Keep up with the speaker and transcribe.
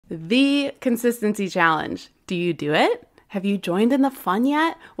the consistency challenge. Do you do it? Have you joined in the fun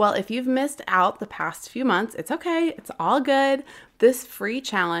yet? Well, if you've missed out the past few months, it's okay. It's all good. This free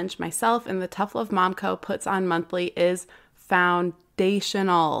challenge myself and the Tough Love Mom Co. puts on monthly is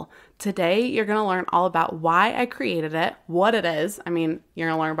foundational. Today, you're going to learn all about why I created it, what it is. I mean, you're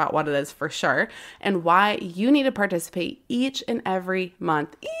going to learn about what it is for sure, and why you need to participate each and every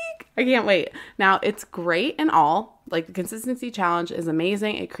month. Eek! I can't wait. Now, it's great and all. Like, the consistency challenge is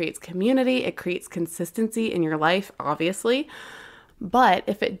amazing. It creates community. It creates consistency in your life, obviously. But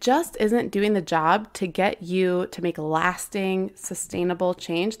if it just isn't doing the job to get you to make lasting, sustainable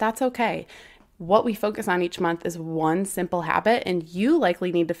change, that's okay. What we focus on each month is one simple habit, and you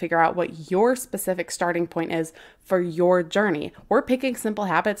likely need to figure out what your specific starting point is for your journey. We're picking simple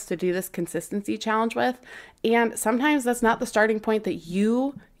habits to do this consistency challenge with, and sometimes that's not the starting point that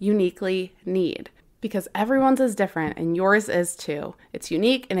you uniquely need, because everyone's is different and yours is too. It's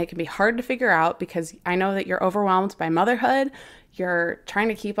unique and it can be hard to figure out because I know that you're overwhelmed by motherhood. You're trying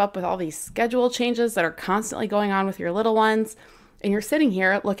to keep up with all these schedule changes that are constantly going on with your little ones. And you're sitting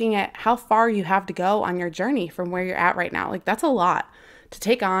here looking at how far you have to go on your journey from where you're at right now. Like, that's a lot to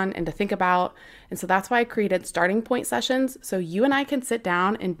take on and to think about. And so that's why I created starting point sessions, so you and I can sit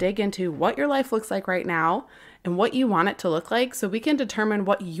down and dig into what your life looks like right now and what you want it to look like, so we can determine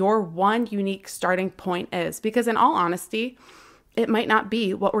what your one unique starting point is. Because in all honesty, it might not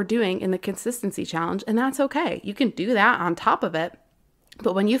be what we're doing in the consistency challenge, and that's okay. You can do that on top of it.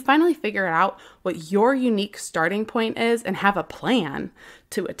 But when you finally figure out what your unique starting point is and have a plan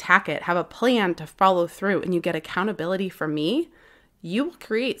to attack it, have a plan to follow through, and you get accountability from me, you will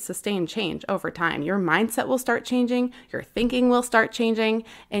create sustained change over time. Your mindset will start changing, your thinking will start changing,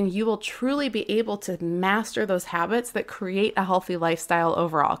 and you will truly be able to master those habits that create a healthy lifestyle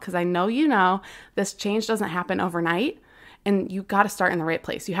overall. Because I know this change doesn't happen overnight, and you got to start in the right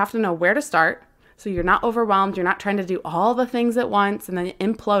place. You have to know where to start. So you're not overwhelmed. You're not trying to do all the things at once and then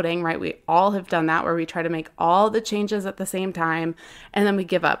imploding, right? We all have done that, where we try to make all the changes at the same time and then we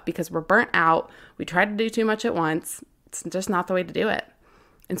give up because we're burnt out. We try to do too much at once. It's just not the way to do it.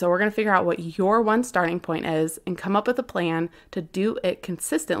 And so we're going to figure out what your one starting point is and come up with a plan to do it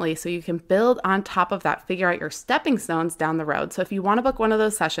consistently, so you can build on top of that, figure out your stepping stones down the road. So if you want to book one of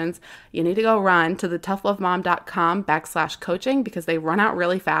those sessions, you need to go run to the toughlovemom.com/coaching, because they run out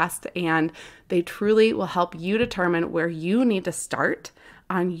really fast and they truly will help you determine where you need to start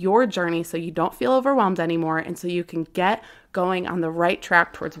on your journey so you don't feel overwhelmed anymore, and so you can get going on the right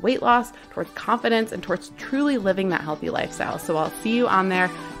track towards weight loss, towards confidence, and towards truly living that healthy lifestyle. So I'll see you on there.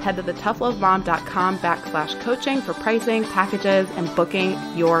 Head to the toughlovemom.com/coaching for pricing, packages, and booking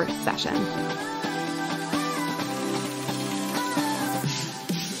your session.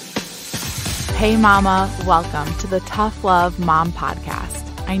 Hey mama, welcome to the Tough Love Mom podcast.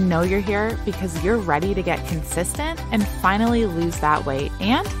 I know you're here because you're ready to get consistent and finally lose that weight,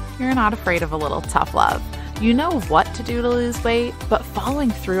 and you're not afraid of a little tough love. You know what to do to lose weight, but following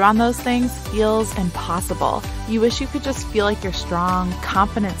through on those things feels impossible. You wish you could just feel like your strong,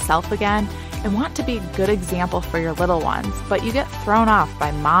 confident self again and want to be a good example for your little ones, but you get thrown off by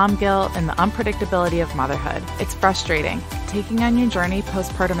mom guilt and the unpredictability of motherhood. It's frustrating. Taking on your journey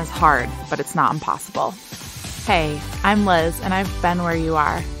postpartum is hard, but it's not impossible. Hey, I'm Liz, and I've been where you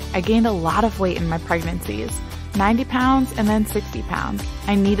are. I gained a lot of weight in my pregnancies, 90 pounds and then 60 pounds.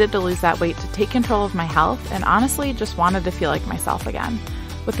 I needed to lose that weight to take control of my health and honestly just wanted to feel like myself again.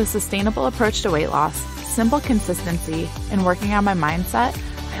 With a sustainable approach to weight loss, simple consistency, and working on my mindset,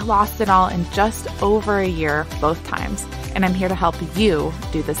 I lost it all in just over a year both times, and I'm here to help you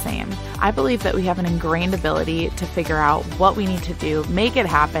do the same. I believe that we have an ingrained ability to figure out what we need to do, make it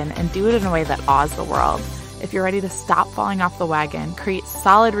happen, and do it in a way that awes the world. If you're ready to stop falling off the wagon, create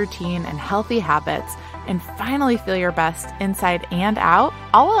solid routine and healthy habits, and finally feel your best inside and out,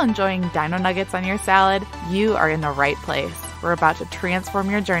 all while enjoying dino nuggets on your salad, you are in the right place. We're about to transform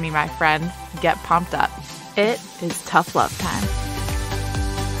your journey, my friend. Get pumped up. It is tough love time.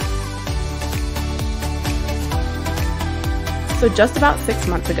 So just about 6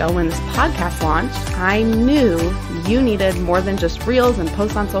 months ago when this podcast launched, I knew you needed more than just reels and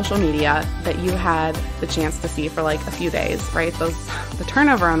posts on social media that you had the chance to see for like a few days, right? The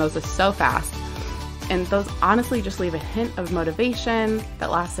turnover on those is so fast. And those honestly just leave a hint of motivation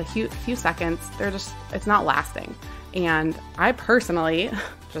that lasts a few seconds. It's not lasting. And I personally,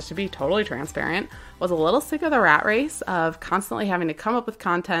 just to be totally transparent, was a little sick of the rat race of constantly having to come up with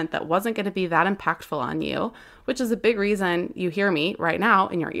content that wasn't going to be that impactful on you, which is a big reason you hear me right now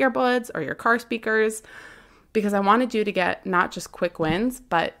in your earbuds or your car speakers, because I wanted you to get not just quick wins,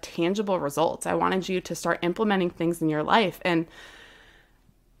 but tangible results. I wanted you to start implementing things in your life. And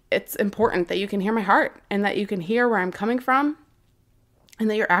it's important that you can hear my heart and that you can hear where I'm coming from and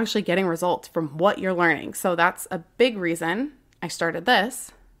that you're actually getting results from what you're learning. So that's a big reason I started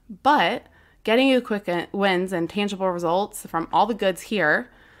this. But getting you quick wins and tangible results from all the goods here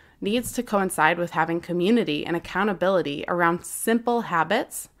needs to coincide with having community and accountability around simple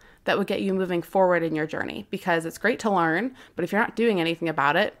habits that would get you moving forward in your journey, because it's great to learn, but if you're not doing anything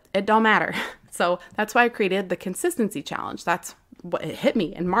about it, it don't matter. So that's why I created the consistency challenge. That's what it hit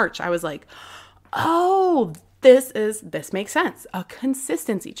me in March. I was like, oh, this makes sense. A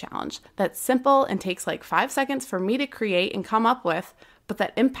consistency challenge that's simple and takes like 5 seconds for me to create and come up with, but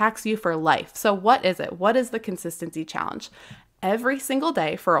that impacts you for life. So what is it? What is the consistency challenge? Every single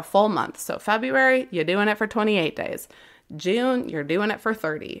day for a full month. So February, you're doing it for 28 days. June, you're doing it for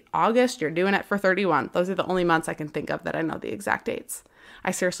 30. August, you're doing it for 31. Those are the only months I can think of that I know the exact dates.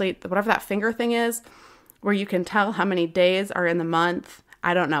 I seriously, whatever that finger thing is, where you can tell how many days are in the month,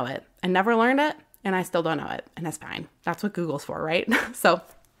 I don't know it. I never learned it, and I still don't know it, and that's fine. That's what Google's for, right? So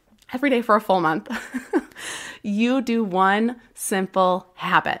every day for a full month, you do one simple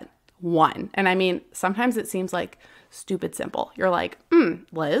habit. One. And I mean, sometimes it seems like stupid simple. You're like,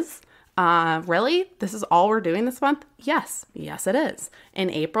 Liz, really? This is all we're doing this month? Yes, it is. In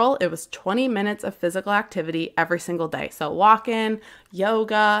April, it was 20 minutes of physical activity every single day. So walking,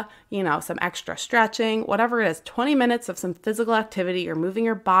 yoga, some extra stretching, whatever it is, 20 minutes of some physical activity. You're moving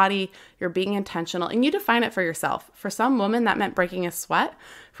your body, you're being intentional, and you define it for yourself. For some women, that meant breaking a sweat.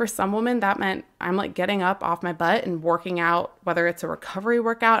 For some women, that meant I'm like getting up off my butt and working out, whether it's a recovery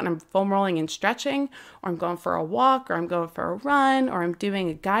workout and I'm foam rolling and stretching, or I'm going for a walk, or I'm going for a run, or I'm doing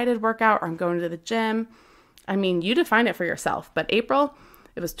a guided workout, or I'm going to the gym. I mean, you define it for yourself. But April,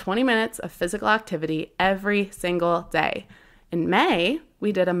 it was 20 minutes of physical activity every single day. In May,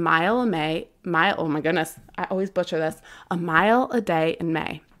 we did oh my goodness, I always butcher this, a mile a day in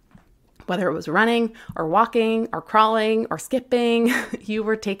May. Whether it was running or walking or crawling or skipping, you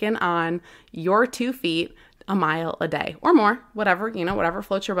were taking on your 2 feet a mile a day or more, whatever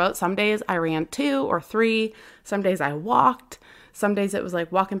floats your boat. Some days I ran 2 or 3. Some days I walked. Some days it was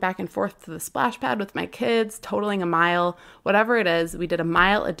like walking back and forth to the splash pad with my kids, totaling a mile. Whatever it is, we did a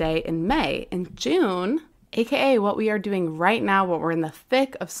mile a day in May. In June, aka what we are doing right now, what we're in the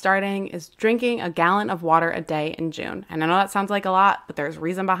thick of starting, is drinking a gallon of water a day in June. And I know that sounds like a lot, but there's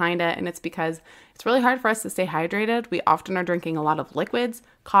reason behind it. And it's because it's really hard for us to stay hydrated. We often are drinking a lot of liquids,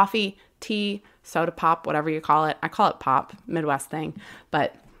 coffee, tea, soda pop, whatever you call it. I call it pop, Midwest thing,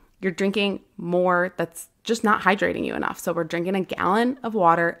 but you're drinking more that's just not hydrating you enough. So we're drinking a gallon of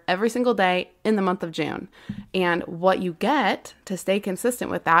water every single day in the month of June. And what you get to stay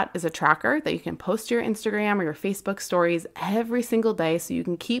consistent with that is a tracker that you can post to your Instagram or your Facebook stories every single day so you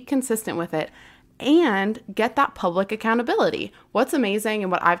can keep consistent with it and get that public accountability. What's amazing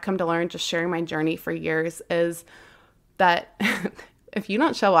and what I've come to learn just sharing my journey for years is that if you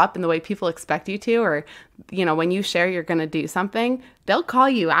don't show up in the way people expect you to, or, when you share you're going to do something, they'll call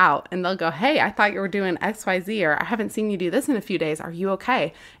you out and they'll go, hey, I thought you were doing XYZ, or I haven't seen you do this in a few days. Are you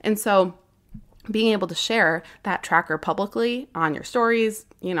okay? And so being able to share that tracker publicly on your stories,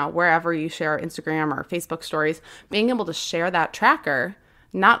 wherever you share Instagram or Facebook stories, being able to share that tracker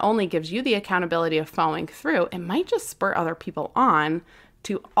not only gives you the accountability of following through, it might just spur other people on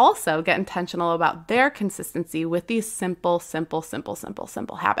to also get intentional about their consistency with these simple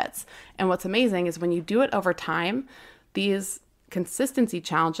habits. And what's amazing is when you do it over time, these consistency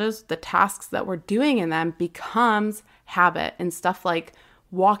challenges, the tasks that we're doing in them becomes habit, and stuff like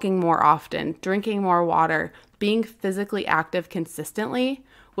walking more often, drinking more water, being physically active consistently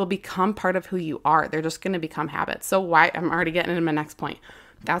will become part of who you are. They're just going to become habits. So why I'm already getting into my next point.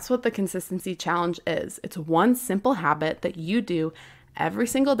 That's what the consistency challenge is. It's one simple habit that you do every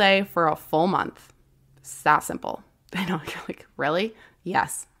single day for a full month. It's that simple. I know you're like, really?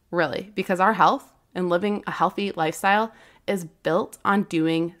 Yes, really. Because our health and living a healthy lifestyle is built on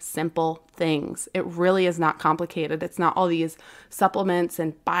doing simple things. It really is not complicated. It's not all these supplements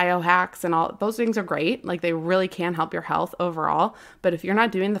and biohacks and all. Those things are great. Like, they really can help your health overall. But if you're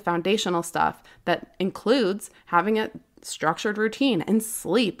not doing the foundational stuff that includes having a structured routine and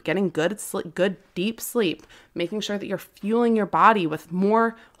sleep, getting good deep sleep, making sure that you're fueling your body with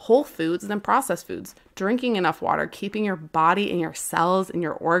more whole foods than processed foods, drinking enough water, keeping your body and your cells and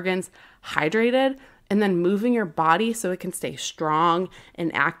your organs hydrated, and then moving your body so it can stay strong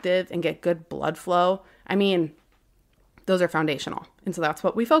and active and get good blood flow. I mean, those are foundational. And so that's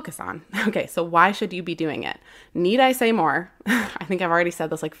what we focus on. Okay, so why should you be doing it? Need I say more? I think I've already said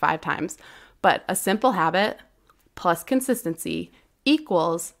this like 5 times, but a simple habit plus consistency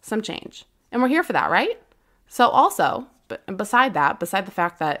equals some change. And we're here for that, right? So also, But beside the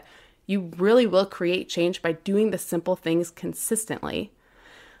fact that you really will create change by doing the simple things consistently,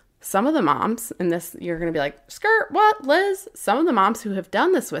 some of the moms, and this, you're going to be like, skirt, what, Liz? Some of the moms who have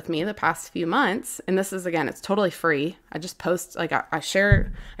done this with me the past few months, and this is, again, it's totally free. I just post, like, I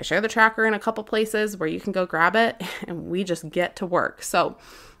share the tracker in a couple places where you can go grab it, and we just get to work. So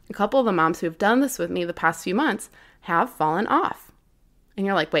a couple of the moms who have done this with me the past few months have fallen off. And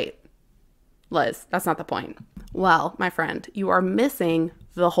you're like, wait, Liz, that's not the point. Well, my friend, you are missing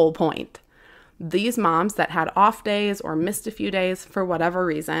the whole point. These moms that had off days or missed a few days for whatever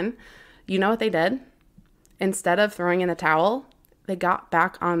reason, you know what they did? Instead of throwing in the towel, they got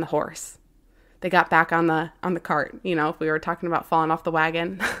back on the horse. They got back on the cart. You know, if we were talking about falling off the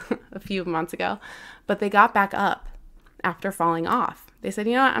wagon a few months ago, but they got back up after falling off. They said,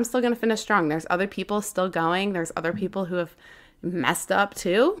 you know what? I'm still going to finish strong. There's other people still going. There's other people who have messed up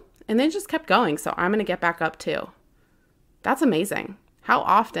too. And they just kept going. So I'm going to get back up too. That's amazing. How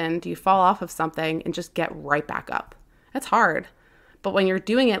often do you fall off of something and just get right back up? It's hard. But when you're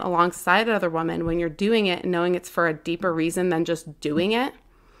doing it alongside other women, when you're doing it and knowing it's for a deeper reason than just doing it,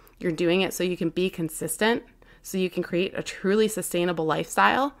 you're doing it so you can be consistent, so you can create a truly sustainable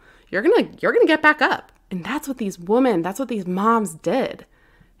lifestyle, you're gonna get back up. And that's what these moms did.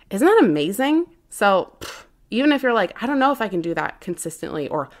 Isn't that amazing? So even if you're like, I don't know if I can do that consistently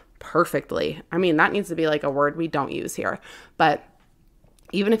or perfectly. I mean, that needs to be like a word we don't use here. But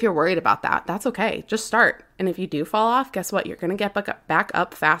even if you're worried about that, that's okay. Just start. And if you do fall off, guess what? You're going to get back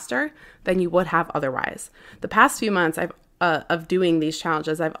up faster than you would have otherwise. The past few months of doing these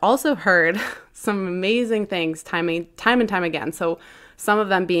challenges, I've also heard some amazing things time and time again. So some of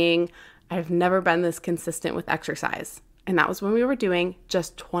them being, I've never been this consistent with exercise. And that was when we were doing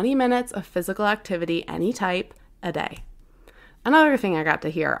just 20 minutes of physical activity, any type, a day. Another thing I got to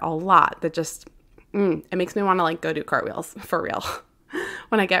hear a lot that just, it makes me want to like go do cartwheels for real.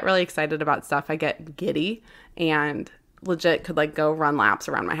 When I get really excited about stuff, I get giddy and legit could like go run laps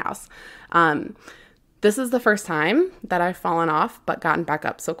around my house. This is the first time that I've fallen off but gotten back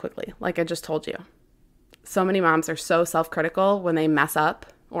up so quickly, like I just told you. So many moms are so self-critical when they mess up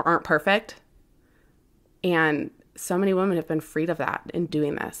or aren't perfect. And so many women have been freed of that in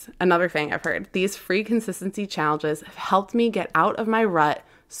doing this. Another thing I've heard, these free consistency challenges have helped me get out of my rut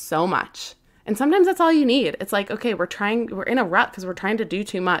so much. And sometimes that's all you need. It's like, okay, we're in a rut because we're trying to do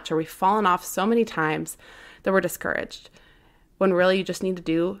too much, or we've fallen off so many times that we're discouraged. When really you just need to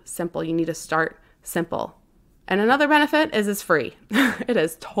do simple. You need to start simple. And another benefit is it's free. It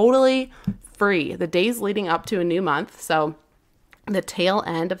is totally free. The days leading up to a new month, so the tail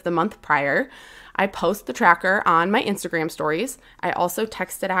end of the month prior, I post the tracker on my Instagram stories. I also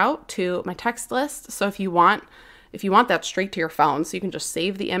text it out to my text list. So if you want that straight to your phone, so you can just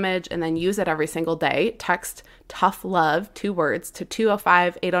save the image and then use it every single day, text tough love, 2 words, to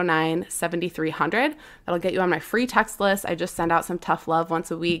 205-809-7300. That'll get you on my free text list. I just send out some tough love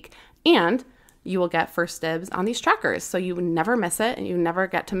once a week, and you will get first dibs on these trackers. So you never miss it and you never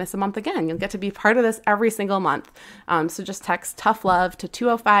get to miss a month again. You'll get to be part of this every single month. So just text tough love to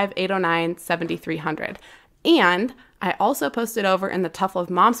 205-809-7300. And I also post it over in the Tough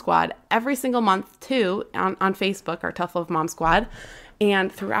Love Mom Squad every single month too on Facebook, our Tough Love Mom Squad.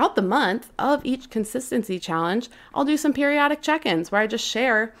 And throughout the month of each consistency challenge, I'll do some periodic check-ins where I just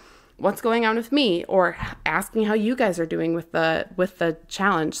share what's going on with me or asking how you guys are doing with the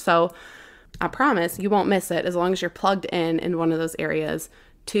challenge. So I promise you won't miss it as long as you're plugged in one of those areas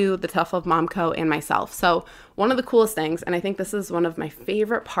to the Tough Love Mom Co. and myself. So one of the coolest things, and I think this is one of my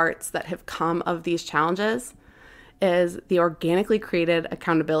favorite parts that have come of these challenges, is the organically created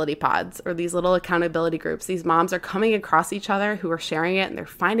accountability pods, or these little accountability groups. These moms are coming across each other who are sharing it, and they're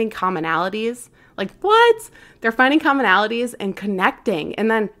finding commonalities. Like, what? They're finding commonalities and connecting, and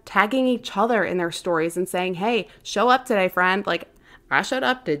then tagging each other in their stories and saying, hey, show up today, friend. Like, I showed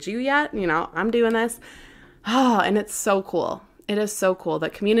up. Did you yet? You know, I'm doing this. Oh, and it's so cool. It is so cool.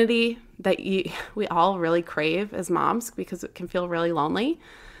 That community that we all really crave as moms, because it can feel really lonely.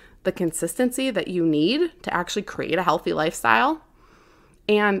 The consistency that you need to actually create a healthy lifestyle,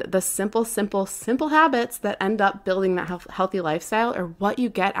 and the simple habits that end up building that healthy lifestyle are what you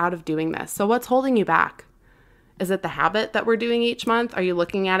get out of doing this. So what's holding you back? Is it the habit that we're doing each month? Are you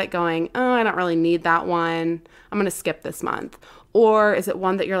looking at it going, oh, I don't really need that one. I'm going to skip this month. Or is it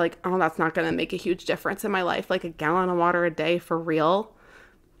one that you're like, oh, that's not going to make a huge difference in my life, like a gallon of water a day for real?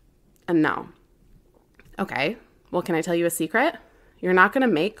 And no. Okay, well, can I tell you a secret? You're not going to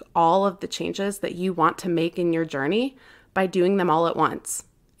make all of the changes that you want to make in your journey by doing them all at once.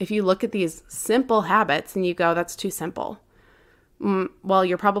 If you look at these simple habits and you go, that's too simple, well,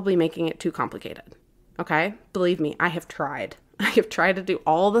 you're probably making it too complicated. Okay? Believe me, I have tried. I have tried to do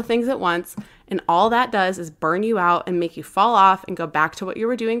all the things at once, and all that does is burn you out and make you fall off and go back to what you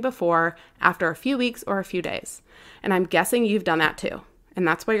were doing before after a few weeks or a few days. And I'm guessing you've done that too. And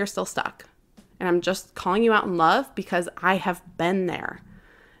that's why you're still stuck. And I'm just calling you out in love because I have been there.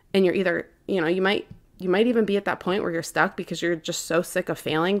 And you're either, you might even be at that point where you're stuck because you're just so sick of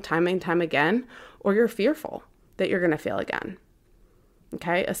failing time and time again, or you're fearful that you're going to fail again.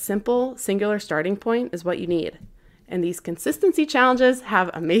 Okay? A simple, singular starting point is what you need. And these consistency challenges have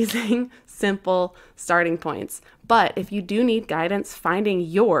amazing, simple starting points. But if you do need guidance finding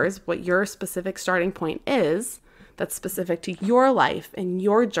yours, what your specific starting point is, that's specific to your life and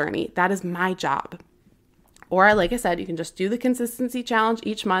your journey, that is my job. Or like I said, you can just do the consistency challenge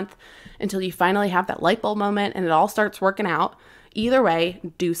each month until you finally have that light bulb moment and it all starts working out. Either way,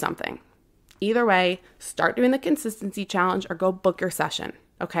 do something. Either way, start doing the consistency challenge or go book your session,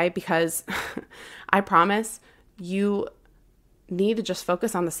 okay? Because I promise you need to just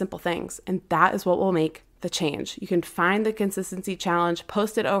focus on the simple things, and that is what will make the change. You can find the consistency challenge,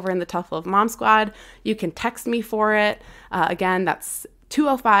 post it over in the Tough Love Mom Squad. You can text me for it. Again, that's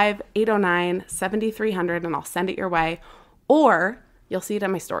 205-809-7300, and I'll send it your way, or you'll see it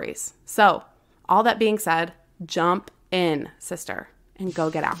in my stories. So all that being said, jump in, sister, and go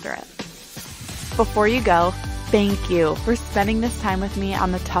get after it. Before you go, thank you for spending this time with me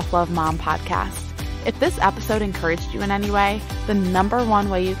on the Tough Love Mom podcast. If this episode encouraged you in any way, the number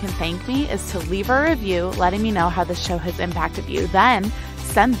one way you can thank me is to leave a review letting me know how the show has impacted you. Then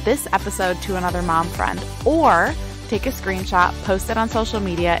send this episode to another mom friend, or take a screenshot, post it on social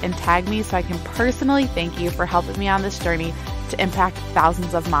media, and tag me so I can personally thank you for helping me on this journey to impact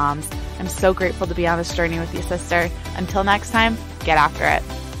thousands of moms. I'm so grateful to be on this journey with you, sister. Until next time, get after it.